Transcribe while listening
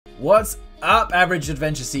What's up, average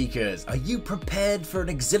adventure seekers? Are you prepared for an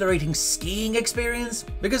exhilarating skiing experience?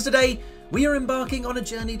 Because today, we are embarking on a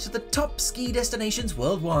journey to the top ski destinations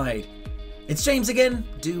worldwide. It's James again,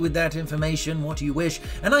 do with that information what you wish,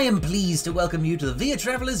 and I am pleased to welcome you to the Via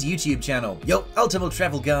Travelers YouTube channel, your ultimate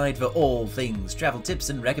travel guide for all things travel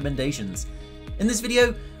tips and recommendations. In this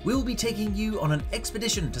video, we will be taking you on an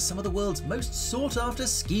expedition to some of the world's most sought after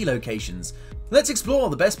ski locations. Let's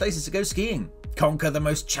explore the best places to go skiing, conquer the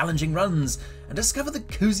most challenging runs, and discover the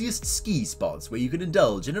coziest ski spots where you can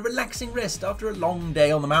indulge in a relaxing rest after a long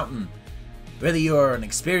day on the mountain. Whether you're an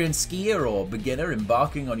experienced skier or beginner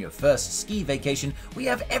embarking on your first ski vacation, we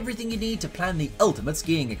have everything you need to plan the ultimate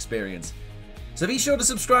skiing experience. So be sure to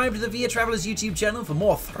subscribe to the Via Travelers YouTube channel for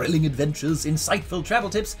more thrilling adventures, insightful travel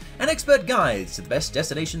tips, and expert guides to the best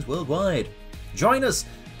destinations worldwide. Join us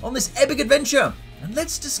on this epic adventure, and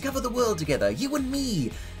let's discover the world together, you and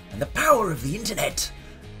me, and the power of the internet.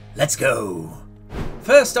 Let's go!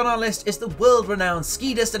 First on our list is the world-renowned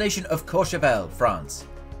ski destination of Courchevel, France.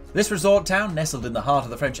 This resort town, nestled in the heart of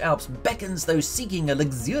the French Alps, beckons those seeking a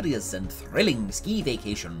luxurious and thrilling ski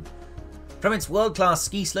vacation. From its world-class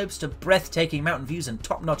ski slopes to breathtaking mountain views and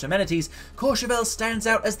top-notch amenities, Courchevel stands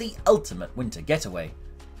out as the ultimate winter getaway.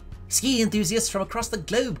 Ski enthusiasts from across the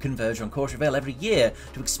globe converge on Courchevel every year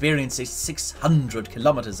to experience its 600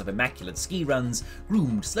 kilometers of immaculate ski runs,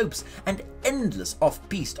 groomed slopes, and endless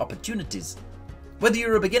off-piste opportunities. Whether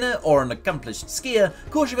you're a beginner or an accomplished skier,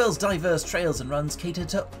 Courchevel's diverse trails and runs cater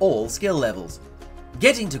to all skill levels.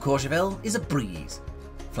 Getting to Courchevel is a breeze.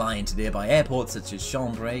 Fly into nearby airports such as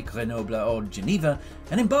Chambéry, Grenoble or Geneva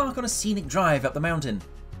and embark on a scenic drive up the mountain.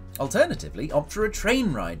 Alternatively, opt for a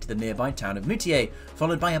train ride to the nearby town of Moutier,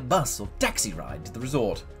 followed by a bus or taxi ride to the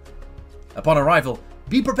resort. Upon arrival,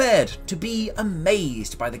 be prepared to be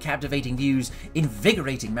amazed by the captivating views,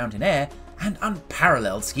 invigorating mountain air, and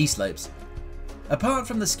unparalleled ski slopes. Apart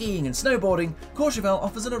from the skiing and snowboarding, Courchevel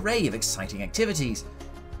offers an array of exciting activities.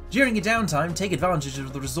 During your downtime, take advantage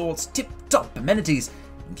of the resort's tip-top amenities,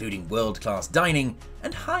 including world-class dining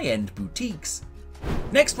and high-end boutiques.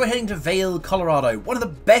 Next, we're heading to Vail, Colorado, one of the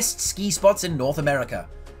best ski spots in North America.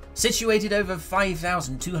 Situated over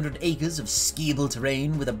 5,200 acres of skiable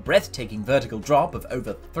terrain with a breathtaking vertical drop of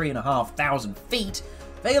over 3,500 feet,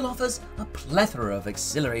 Vail offers a plethora of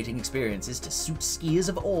exhilarating experiences to suit skiers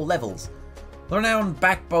of all levels. The renowned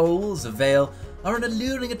back bowls of Vail are an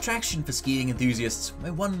alluring attraction for skiing enthusiasts,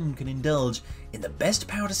 where one can indulge in the best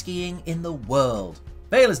powder skiing in the world.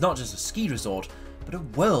 Vail is not just a ski resort, but a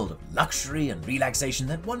world of luxury and relaxation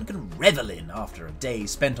that one can revel in after a day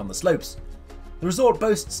spent on the slopes. The resort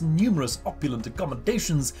boasts numerous opulent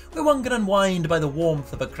accommodations where one can unwind by the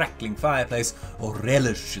warmth of a crackling fireplace or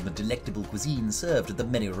relish in the delectable cuisine served at the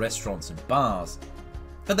many restaurants and bars.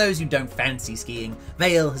 For those who don't fancy skiing,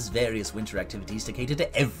 Vail has various winter activities to cater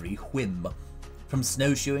to every whim. From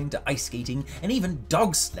snowshoeing to ice skating and even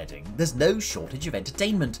dog sledding, there's no shortage of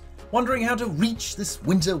entertainment. Wondering how to reach this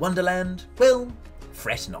winter wonderland? Well,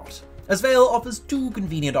 fret not, as Vail offers two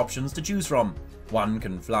convenient options to choose from. One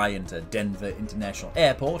can fly into Denver International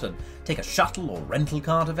Airport and take a shuttle or rental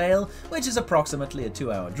car to Vail, which is approximately a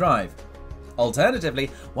 2-hour drive. Alternatively,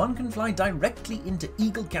 one can fly directly into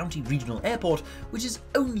Eagle County Regional Airport, which is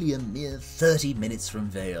only a mere 30 minutes from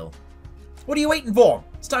Vail. What are you waiting for?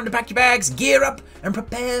 It's time to pack your bags, gear up, and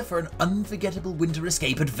prepare for an unforgettable winter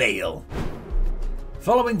escape at Vail.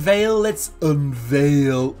 Following Vail, let's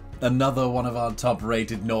unveil another one of our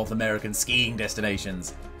top-rated North American skiing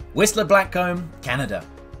destinations, Whistler Blackcomb, Canada.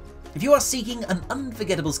 If you are seeking an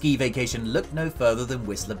unforgettable ski vacation, look no further than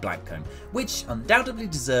Whistler Blackcomb, which undoubtedly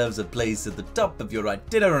deserves a place at the top of your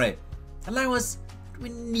itinerary. Allow us to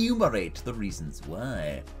enumerate the reasons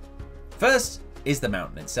why. First is the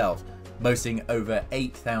mountain itself, boasting over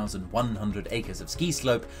 8,100 acres of ski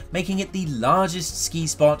slope, making it the largest ski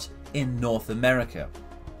spot in North America.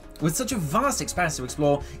 With such a vast expanse to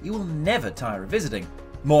explore, you will never tire of visiting.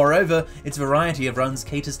 Moreover, its variety of runs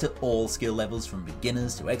caters to all skill levels from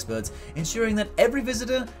beginners to experts, ensuring that every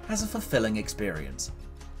visitor has a fulfilling experience.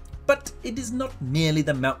 But it is not merely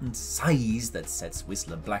the mountain size that sets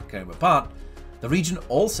Whistler Blackcomb apart. The region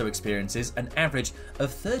also experiences an average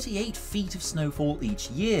of 38 feet of snowfall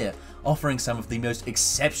each year, offering some of the most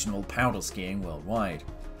exceptional powder skiing worldwide.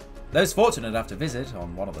 Those fortunate enough to visit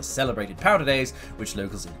on one of the celebrated powder days, which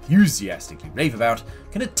locals enthusiastically rave about,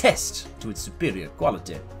 can attest to its superior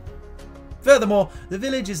quality. Furthermore, the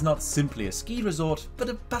village is not simply a ski resort, but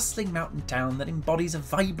a bustling mountain town that embodies a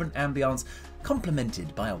vibrant ambience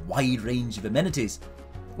complemented by a wide range of amenities.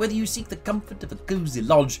 Whether you seek the comfort of a cozy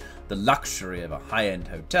lodge, the luxury of a high-end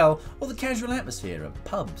hotel, or the casual atmosphere of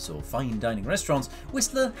pubs or fine dining restaurants,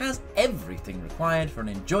 Whistler has everything required for an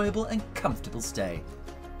enjoyable and comfortable stay.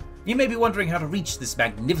 You may be wondering how to reach this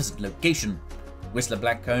magnificent location. Whistler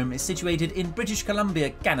Blackcomb is situated in British Columbia,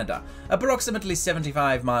 Canada, approximately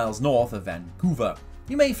 75 miles north of Vancouver.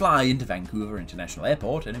 You may fly into Vancouver International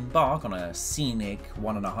Airport and embark on a scenic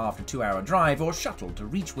 1.5 to 2 hour drive or shuttle to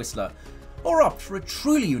reach Whistler, or opt for a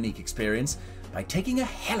truly unique experience by taking a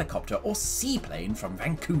helicopter or seaplane from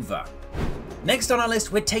Vancouver. Next on our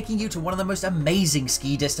list, we're taking you to one of the most amazing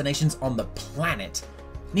ski destinations on the planet,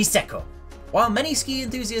 Niseko. While many ski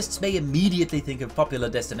enthusiasts may immediately think of popular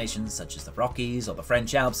destinations such as the Rockies or the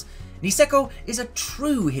French Alps, Niseko is a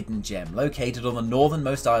true hidden gem located on the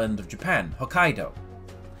northernmost island of Japan, Hokkaido.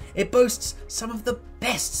 It boasts some of the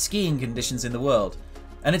best skiing conditions in the world,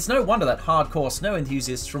 and it's no wonder that hardcore snow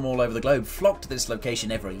enthusiasts from all over the globe flock to this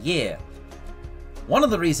location every year. One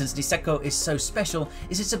of the reasons Niseko is so special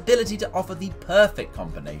is its ability to offer the perfect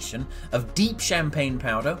combination of deep champagne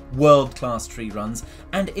powder, world-class tree runs,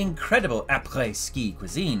 and incredible après-ski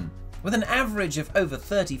cuisine. With an average of over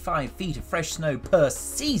 35 feet of fresh snow per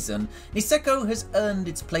season, Niseko has earned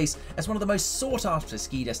its place as one of the most sought-after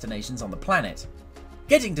ski destinations on the planet.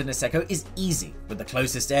 Getting to Niseko is easy, with the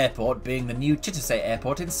closest airport being the new Chitose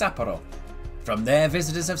Airport in Sapporo. From there,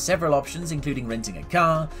 visitors have several options, including renting a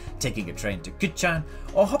car, taking a train to Kuchan,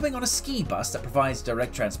 or hopping on a ski bus that provides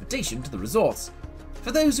direct transportation to the resorts.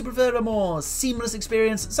 For those who prefer a more seamless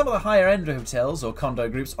experience, some of the higher-end hotels or condo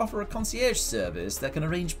groups offer a concierge service that can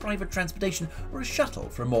arrange private transportation or a shuttle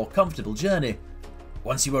for a more comfortable journey.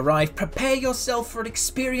 Once you arrive, prepare yourself for an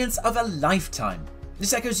experience of a lifetime.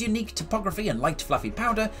 Niseko's unique topography and light fluffy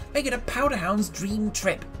powder make it a powder hound's dream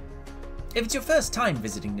trip. If it's your first time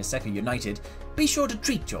visiting Niseko United, be sure to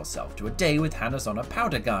treat yourself to a day with Hanazona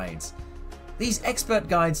powder guides. These expert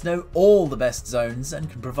guides know all the best zones and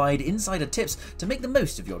can provide insider tips to make the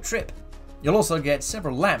most of your trip. You'll also get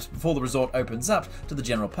several laps before the resort opens up to the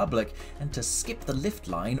general public and to skip the lift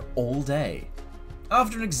line all day.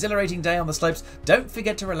 After an exhilarating day on the slopes, don't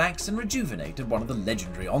forget to relax and rejuvenate at one of the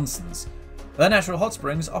legendary onsens. Their natural hot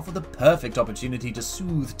springs offer the perfect opportunity to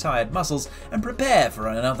soothe tired muscles and prepare for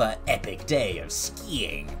another epic day of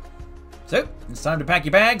skiing. So, it's time to pack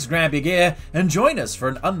your bags, grab your gear, and join us for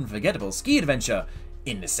an unforgettable ski adventure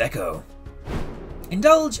in Niseko.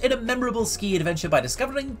 Indulge in a memorable ski adventure by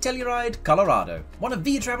discovering Telluride, Colorado, one of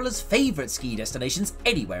Via Travelers' favourite ski destinations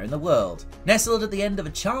anywhere in the world. Nestled at the end of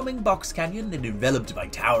a charming box canyon and enveloped by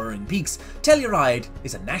towering peaks, Telluride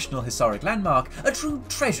is a National Historic Landmark, a true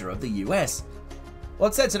treasure of the US.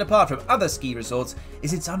 What sets it apart from other ski resorts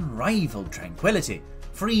is its unrivaled tranquility,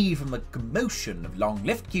 free from the commotion of long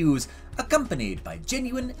lift queues, accompanied by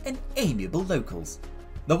genuine and amiable locals.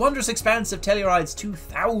 The wondrous expanse of Telluride's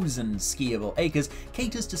 2,000 skiable acres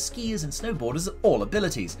caters to skiers and snowboarders of all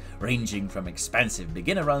abilities, ranging from expansive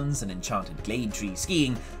beginner runs and enchanted glade tree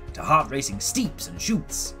skiing to heart-racing steeps and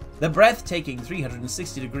chutes. The breathtaking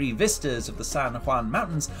 360-degree vistas of the San Juan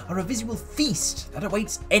Mountains are a visual feast that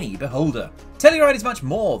awaits any beholder. Telluride is much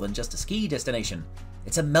more than just a ski destination.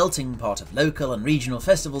 It's a melting pot of local and regional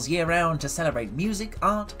festivals year-round to celebrate music,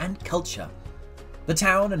 art, and culture. The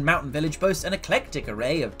town and mountain village boasts an eclectic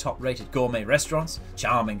array of top-rated gourmet restaurants,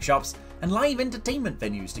 charming shops, and live entertainment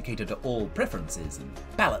venues to cater to all preferences and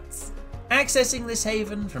palates. Accessing this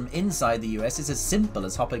haven from inside the US is as simple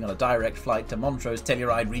as hopping on a direct flight to Montrose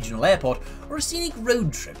Telluride Regional Airport or a scenic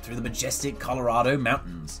road trip through the majestic Colorado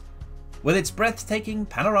mountains. With its breathtaking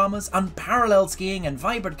panoramas, unparalleled skiing, and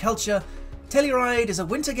vibrant culture, Telluride is a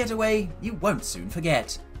winter getaway you won't soon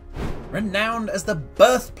forget. Renowned as the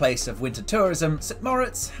birthplace of winter tourism, St.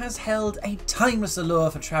 Moritz has held a timeless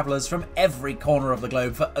allure for travellers from every corner of the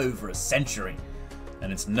globe for over a century.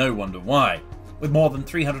 And it's no wonder why. With more than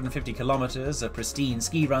 350 kilometres of pristine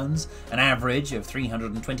ski runs, an average of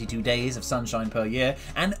 322 days of sunshine per year,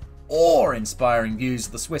 and awe-inspiring views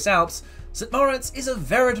of the Swiss Alps, St. Moritz is a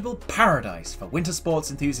veritable paradise for winter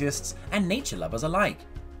sports enthusiasts and nature lovers alike.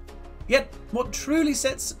 Yet, what truly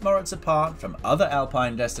sets St. Moritz apart from other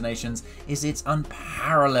alpine destinations is its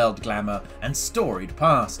unparalleled glamour and storied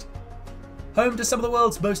past. Home to some of the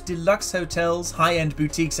world's most deluxe hotels, high-end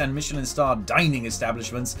boutiques, and Michelin-starred dining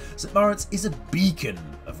establishments, St. Moritz is a beacon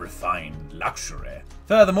of refined luxury.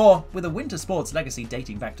 Furthermore, with a winter sports legacy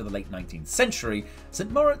dating back to the late 19th century,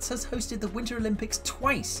 St. Moritz has hosted the Winter Olympics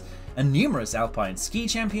twice, and numerous alpine ski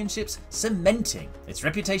championships, cementing its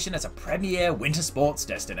reputation as a premier winter sports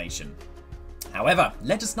destination. However,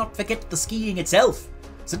 let us not forget the skiing itself.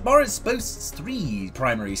 St. Moritz boasts 3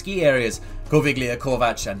 primary ski areas, Corviglia,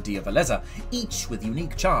 Corvac and Diavolezza, each with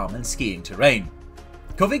unique charm and skiing terrain.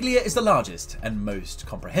 Corviglia is the largest and most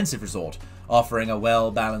comprehensive resort, offering a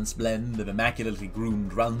well-balanced blend of immaculately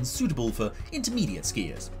groomed runs suitable for intermediate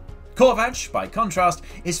skiers. Corvac, by contrast,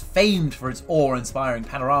 is famed for its awe-inspiring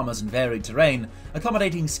panoramas and varied terrain,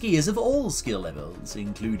 accommodating skiers of all skill levels,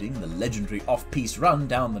 including the legendary off-piste run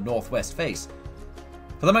down the northwest face.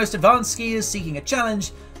 For the most advanced skiers seeking a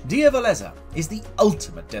challenge, Diavolezza is the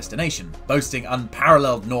ultimate destination, boasting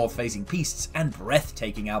unparalleled north-facing pistes and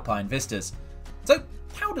breathtaking alpine vistas. So,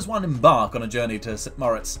 how does one embark on a journey to St.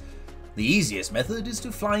 Moritz? The easiest method is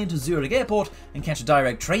to fly into Zurich Airport and catch a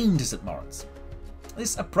direct train to St. Moritz.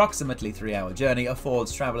 This approximately 3-hour journey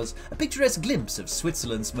affords travellers a picturesque glimpse of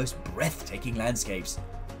Switzerland's most breathtaking landscapes.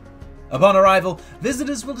 Upon arrival,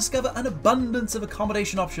 visitors will discover an abundance of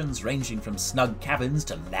accommodation options ranging from snug cabins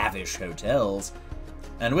to lavish hotels.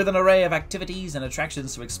 And with an array of activities and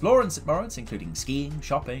attractions to explore in St. Moritz, including skiing,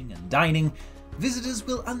 shopping and dining, visitors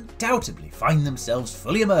will undoubtedly find themselves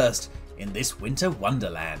fully immersed in this winter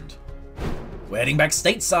wonderland. We're heading back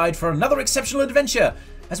stateside for another exceptional adventure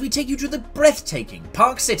as we take you to the breathtaking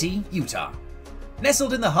Park City, Utah.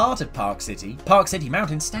 Nestled in the heart of Park City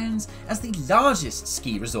Mountain stands as the largest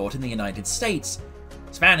ski resort in the United States.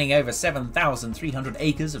 Spanning over 7,300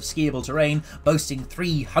 acres of skiable terrain, boasting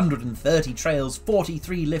 330 trails,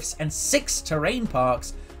 43 lifts and 6 terrain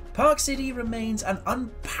parks, Park City remains an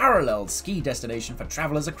unparalleled ski destination for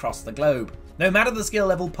travellers across the globe. No matter the skill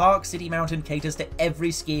level, Park City Mountain caters to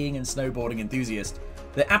every skiing and snowboarding enthusiast.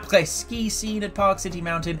 The après-ski scene at Park City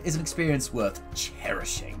Mountain is an experience worth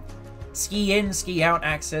cherishing. Ski in, ski out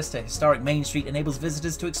access to historic Main Street enables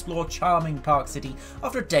visitors to explore charming Park City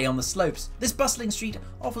after a day on the slopes. This bustling street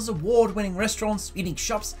offers award-winning restaurants, unique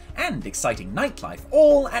shops, and exciting nightlife,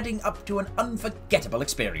 all adding up to an unforgettable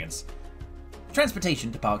experience.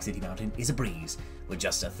 Transportation to Park City Mountain is a breeze, with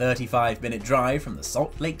just a 35-minute drive from the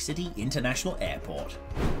Salt Lake City International Airport.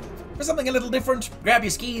 For something a little different, grab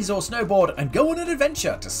your skis or snowboard and go on an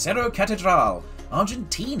adventure to Cerro Catedral,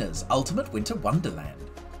 Argentina's ultimate winter wonderland.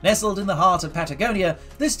 Nestled in the heart of Patagonia,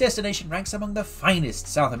 this destination ranks among the finest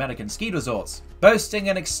South American ski resorts. Boasting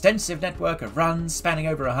an extensive network of runs spanning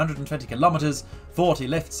over 120 kilometers, 40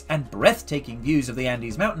 lifts, and breathtaking views of the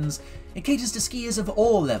Andes Mountains, it caters to skiers of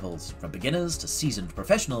all levels, from beginners to seasoned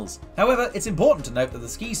professionals. However, it's important to note that the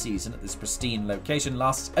ski season at this pristine location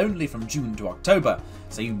lasts only from June to October,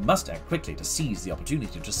 so you must act quickly to seize the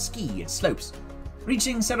opportunity to ski its slopes.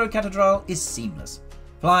 Reaching Cerro Catedral is seamless.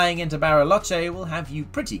 Flying into Bariloche will have you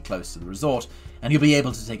pretty close to the resort, and you'll be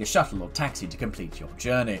able to take a shuttle or taxi to complete your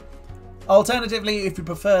journey. Alternatively, if you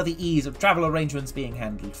prefer the ease of travel arrangements being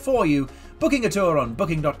handled for you, booking a tour on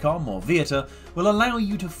Booking.com or Viator will allow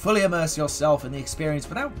you to fully immerse yourself in the experience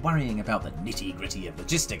without worrying about the nitty-gritty of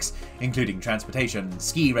logistics, including transportation,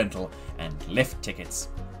 ski rental, and lift tickets.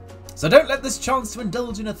 So don't let this chance to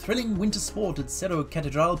indulge in a thrilling winter sport at Cerro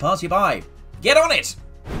Catedral pass you by. Get on it!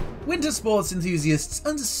 Winter sports enthusiasts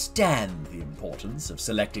understand the importance of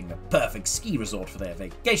selecting the perfect ski resort for their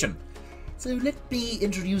vacation. So let me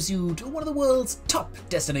introduce you to one of the world's top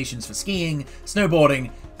destinations for skiing,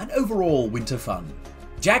 snowboarding, and overall winter fun.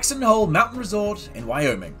 Jackson Hole Mountain Resort in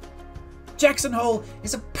Wyoming. Jackson Hole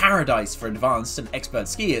is a paradise for advanced and expert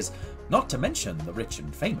skiers, not to mention the rich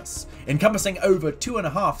and famous, encompassing over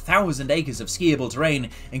 2,500 acres of skiable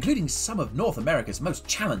terrain, including some of North America's most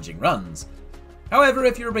challenging runs. However,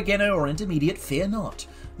 if you're a beginner or intermediate, fear not.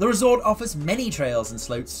 The resort offers many trails and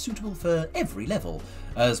slopes suitable for every level,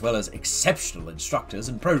 as well as exceptional instructors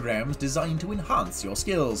and programs designed to enhance your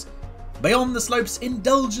skills. Beyond the slopes,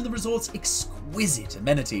 indulge in the resort's exquisite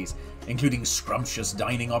amenities, including scrumptious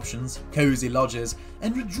dining options, cozy lodges,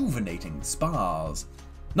 and rejuvenating spas.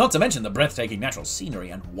 Not to mention the breathtaking natural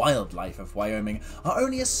scenery and wildlife of Wyoming are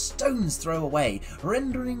only a stone's throw away,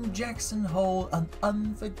 rendering Jackson Hole an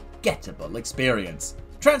unforgettable experience.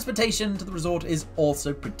 Transportation to the resort is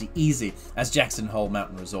also pretty easy, as Jackson Hole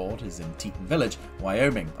Mountain Resort is in Teton Village,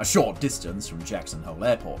 Wyoming, a short distance from Jackson Hole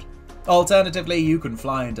Airport. Alternatively, you can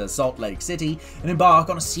fly into Salt Lake City and embark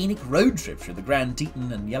on a scenic road trip through the Grand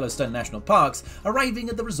Teton and Yellowstone National Parks, arriving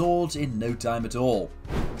at the resort in no time at all.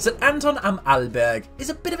 St. Anton am Arlberg is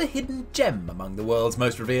a bit of a hidden gem among the world's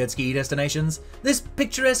most revered ski destinations. This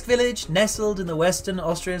picturesque village, nestled in the western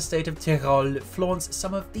Austrian state of Tyrol, flaunts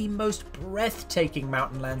some of the most breathtaking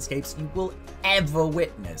mountain landscapes you will ever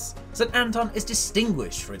witness. St. Anton is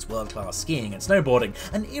distinguished for its world-class skiing and snowboarding,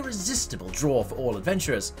 an irresistible draw for all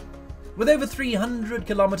adventurers. With over 300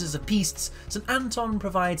 kilometers of pistes, St. Anton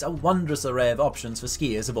provides a wondrous array of options for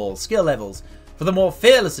skiers of all skill levels. For the more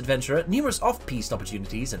fearless adventurer, numerous off-piste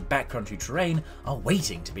opportunities and backcountry terrain are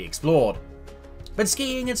waiting to be explored. But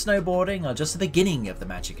skiing and snowboarding are just the beginning of the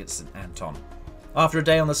magic at St. Anton. After a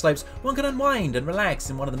day on the slopes, one can unwind and relax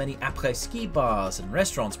in one of the many après-ski bars and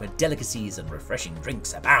restaurants where delicacies and refreshing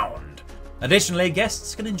drinks abound. Additionally,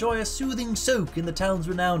 guests can enjoy a soothing soak in the town's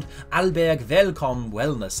renowned Arlberg Vail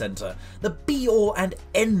Wellness Centre, the be-all and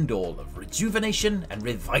end-all of rejuvenation and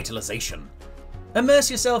revitalization.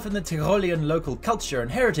 Immerse yourself in the Tyrolean local culture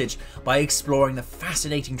and heritage by exploring the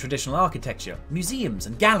fascinating traditional architecture, museums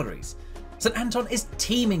and galleries. St. Anton is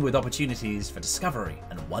teeming with opportunities for discovery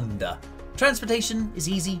and wonder. Transportation is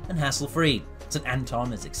easy and hassle-free. St.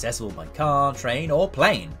 Anton is accessible by car, train or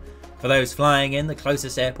plane. For those flying in, the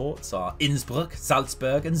closest airports are Innsbruck,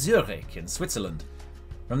 Salzburg and Zurich in Switzerland.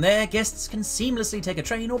 From there, guests can seamlessly take a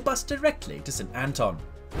train or bus directly to St. Anton.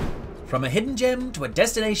 From a hidden gem to a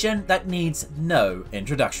destination that needs no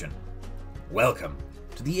introduction. Welcome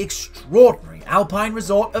to the extraordinary alpine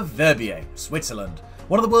resort of Verbier, Switzerland,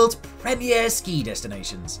 one of the world's premier ski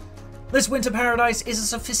destinations. This winter paradise is a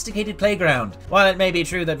sophisticated playground. While it may be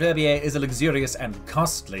true that Verbier is a luxurious and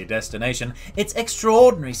costly destination, its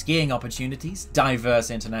extraordinary skiing opportunities,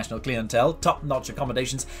 diverse international clientele, top-notch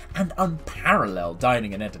accommodations, and unparalleled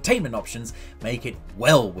dining and entertainment options make it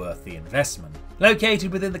well worth the investment.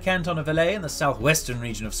 Located within the canton of Vail in the southwestern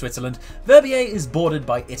region of Switzerland, Verbier is bordered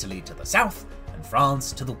by Italy to the south and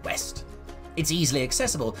France to the west. It's easily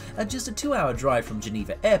accessible at just a 2-hour drive from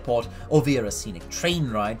Geneva Airport or via a scenic train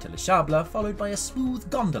ride to Le Chable, followed by a smooth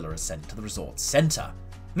gondola ascent to the resort's centre.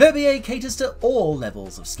 Verbier caters to all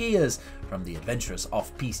levels of skiers, from the adventurous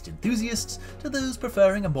off-piste enthusiasts to those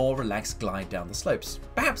preferring a more relaxed glide down the slopes,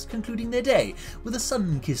 perhaps concluding their day with a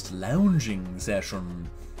sun-kissed lounging session.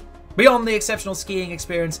 Beyond the exceptional skiing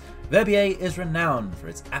experience, Verbier is renowned for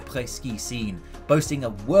its après-ski scene, boasting a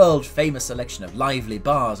world-famous selection of lively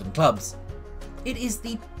bars and clubs. It is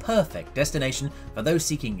the perfect destination for those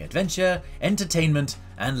seeking adventure, entertainment,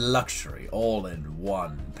 and luxury all in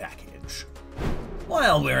one package.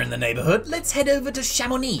 While we're in the neighbourhood, let's head over to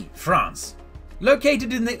Chamonix, France.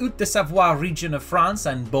 Located in the Haute-de-Savoie region of France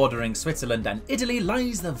and bordering Switzerland and Italy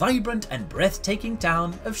lies the vibrant and breathtaking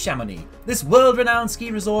town of Chamonix. This world-renowned ski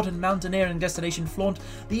resort and mountaineering destination flaunt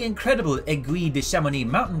the incredible Aiguille de Chamonix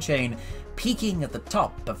mountain chain, peaking at the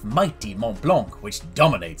top of mighty Mont Blanc, which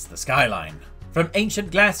dominates the skyline. From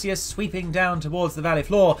ancient glaciers sweeping down towards the valley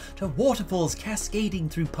floor to waterfalls cascading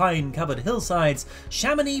through pine-covered hillsides,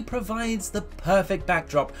 Chamonix provides the perfect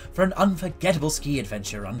backdrop for an unforgettable ski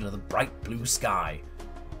adventure under the bright blue sky.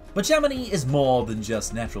 But Chamonix is more than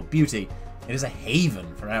just natural beauty. It is a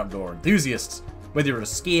haven for outdoor enthusiasts. Whether you're a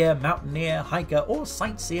skier, mountaineer, hiker or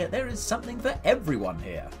sightseer, there is something for everyone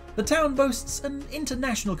here. The town boasts an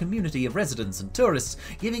international community of residents and tourists,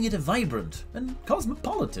 giving it a vibrant and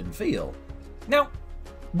cosmopolitan feel. Now,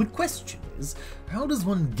 the question is, how does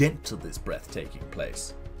one get to this breathtaking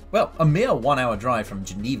place? Well, a mere 1-hour drive from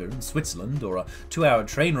Geneva in Switzerland or a 2-hour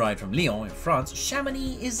train ride from Lyon in France,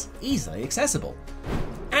 Chamonix is easily accessible.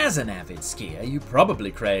 As an avid skier, you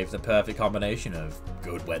probably crave the perfect combination of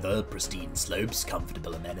good weather, pristine slopes,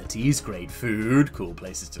 comfortable amenities, great food, cool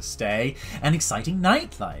places to stay, and exciting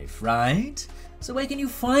nightlife, right? So where can you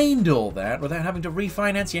find all that without having to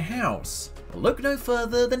refinance your house? Well, look no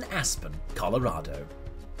further than Aspen, Colorado.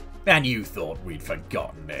 And you thought we'd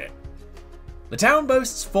forgotten it. The town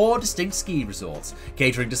boasts 4 distinct ski resorts,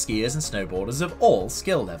 catering to skiers and snowboarders of all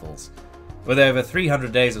skill levels. With over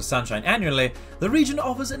 300 days of sunshine annually, the region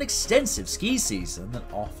offers an extensive ski season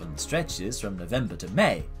that often stretches from November to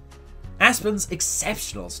May. Aspen's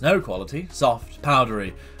exceptional snow quality, soft,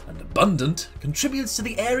 powdery, and abundant, contributes to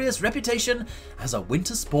the area's reputation as a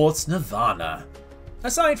winter sports nirvana.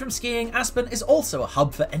 Aside from skiing, Aspen is also a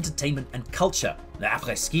hub for entertainment and culture. The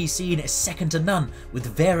après-ski scene is second to none,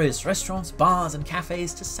 with various restaurants, bars and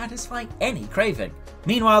cafes to satisfy any craving.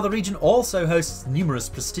 Meanwhile, the region also hosts numerous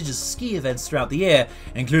prestigious ski events throughout the year,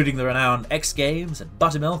 including the renowned X Games at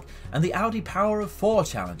Buttermilk and the Audi Power of 4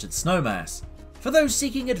 Challenge at Snowmass. For those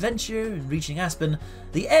seeking adventure in reaching Aspen,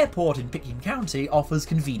 the airport in Pitkin County offers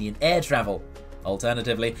convenient air travel.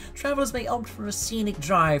 Alternatively, travellers may opt for a scenic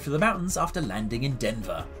drive to the mountains after landing in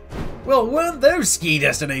Denver. Well, weren't those ski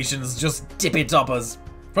destinations just tippy-toppers?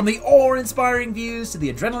 From the awe-inspiring views to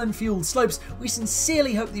the adrenaline-fueled slopes, we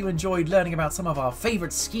sincerely hope that you enjoyed learning about some of our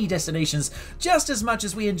favourite ski destinations just as much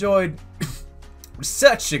as we enjoyed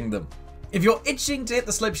researching them. If you're itching to hit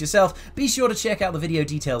the slopes yourself, be sure to check out the video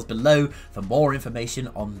details below for more information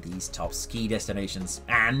on these top ski destinations.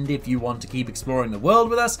 And if you want to keep exploring the world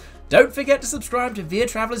with us, don't forget to subscribe to Veer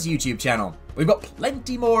Traveller's YouTube channel. We've got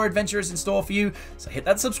plenty more adventures in store for you, so hit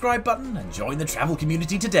that subscribe button and join the travel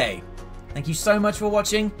community today. Thank you so much for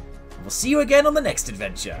watching, and we'll see you again on the next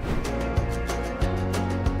adventure.